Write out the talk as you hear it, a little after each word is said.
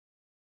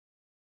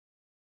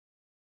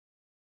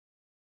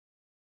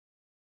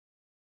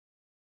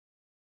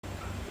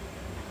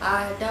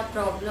I had a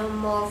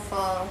problem of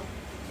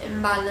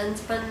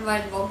imbalancement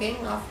while walking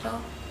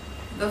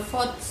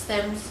before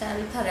stem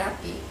cell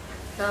therapy.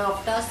 Now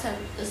after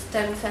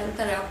stem cell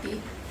therapy,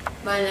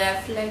 my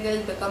left leg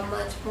has become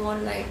much more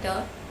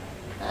lighter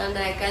and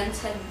I can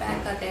sit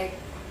back at it.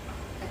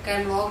 I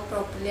can walk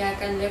properly, I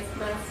can lift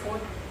my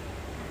foot.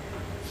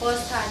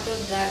 First I had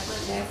to drag my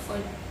left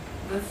foot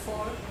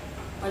before,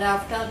 but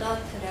after the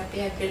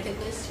therapy I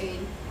critically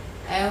strained.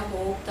 I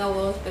hope the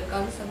worst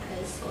becomes a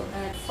best so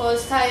that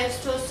first I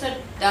used to sit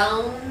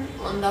down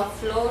on the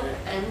floor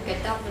and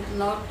get up with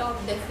lot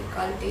of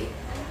difficulty.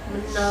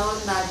 But now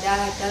that I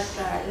had a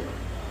trial,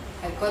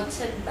 I could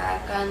sit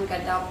back and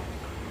get up.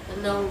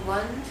 And now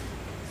one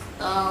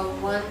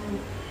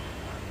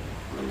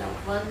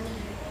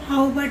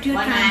How about your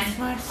One hand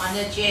transfers? on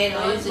the chair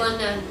or is it? one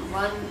and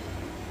one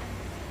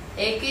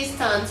एक ही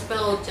stance पे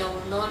हो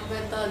जाऊँ, not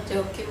with a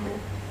jerky move.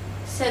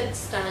 Sit,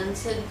 stand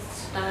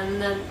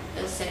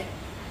and sit.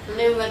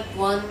 Only with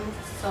one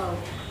serve.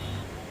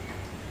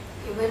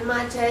 Even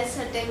my chair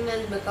sitting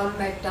has become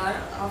better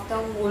after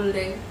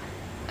holding.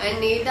 I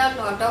need a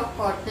lot of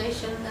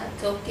coordination,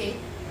 that's okay.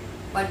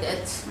 But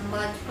it's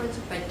much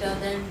better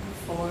than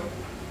before.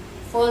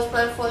 First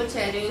my full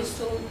chair used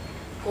to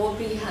go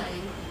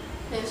behind.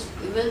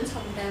 Even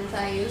sometimes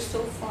I used to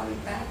fall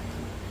back.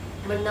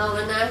 But now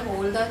when I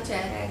hold the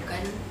chair I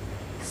can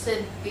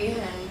sit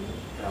behind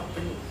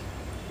properly.